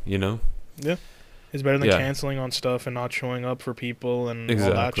though. You know. It's better than Yeah. canceling on stuff and not showing up for people and all that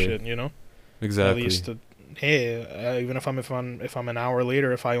Exactly. shit. You know. Exactly. At least, even if I'm an hour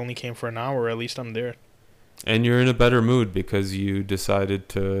later, if I only came for an hour, at least I'm there. And you're in a better mood because you decided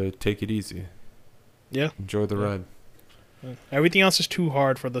to take it easy. Yeah. Enjoy the Yeah. ride. Yeah. Everything else is too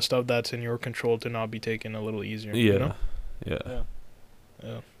hard for the stuff that's in your control to not be taken a little easier. Yeah. You know? Yeah.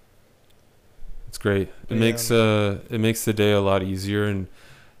 Yeah. It's great. But It makes the day a lot easier, and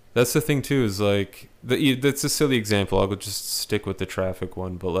that's the thing too. Is like that's a silly example. I'll just stick with the traffic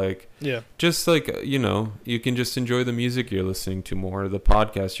one, but like Yeah. just like you can just enjoy the music you're listening to more, the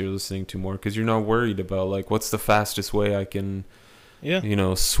podcast you're listening to more, because you're not worried about like what's the fastest way I can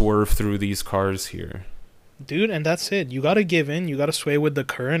Yeah. swerve through these cars here. dude, and that's it. You gotta give in. You gotta sway with the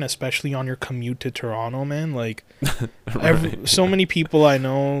current, especially on your commute to Toronto, man. Like, Right. so many people I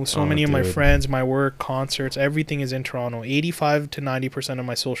know, so Oh, many of my dude. friends, my work, concerts, everything is in Toronto. 85 to 90% of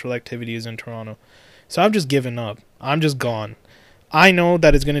my social activity is in Toronto. So I've just given up. I'm just gone. I know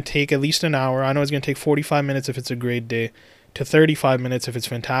that it's gonna take at least an hour. I know it's gonna take 45 minutes if it's a great day, to 35 minutes if it's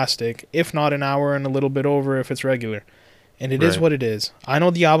fantastic. If not, an hour and a little bit over if it's regular. And it is Right. what it is. I know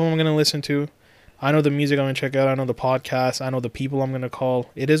the album I'm gonna listen to. I know the music I'm gonna check out. I know the podcast. I know the people I'm gonna call.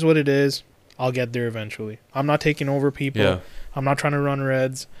 It is what it is. I'll get there eventually. I'm not taking over people. Yeah. I'm not trying to run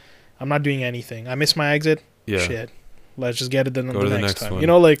reds. I'm not doing anything. I missed my exit. Yeah. Shit. Let's just get it the Go to the next next time. one. You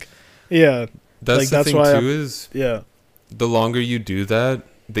know, like, yeah, That's Like, the that's thing why too is yeah, the longer you do that,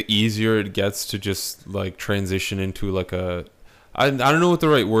 the easier it gets to just like transition into like a I don't know what the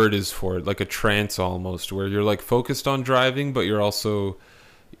right word is for it, like a trance almost, where you're like focused on driving, but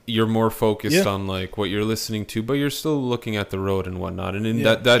you're more focused Yeah. on like what you're listening to, but you're still looking at the road and whatnot. And in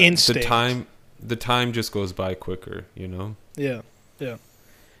Yeah. that Instinct. the time just goes by quicker, you know? yeah, yeah.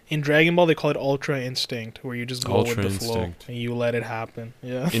 In Dragon Ball, they call it Ultra Instinct, where you just go Ultra with the flow Instinct. and you let it happen.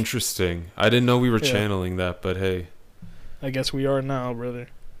 Yeah, Interesting. I didn't know we were Yeah. channeling that, but hey, I guess we are now, brother.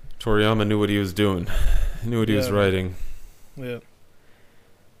 Toriyama knew what he was doing. He knew what he was Yeah. writing. Yeah.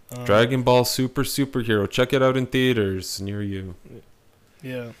 Dragon Ball Super Superhero. Check it out in theaters near you.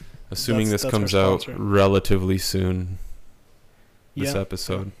 Yeah. Assuming That's this our comes out sponsor. relatively soon. This Yeah.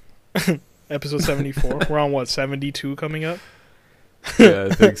 episode. Episode 74. We're on what, 72 coming up? Yeah,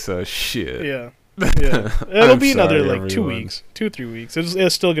 I think so. Shit. Yeah. Yeah. It'll I'm be another sorry, like 2 everyone. weeks. 2-3 weeks.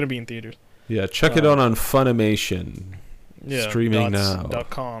 It's still going to be in theaters. Yeah, check it out on Funimation. Yeah. Streaming dots- now.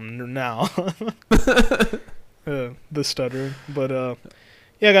 .com now. The stutter. But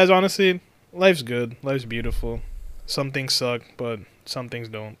yeah, guys, honestly, life's good. Life's beautiful. Some things suck, but some things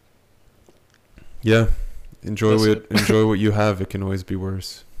don't. Yeah. Enjoy That's it. Enjoy what you have. It can always be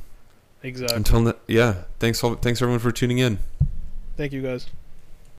worse. Exactly. Until yeah. Thanks everyone for tuning in. Thank you, guys.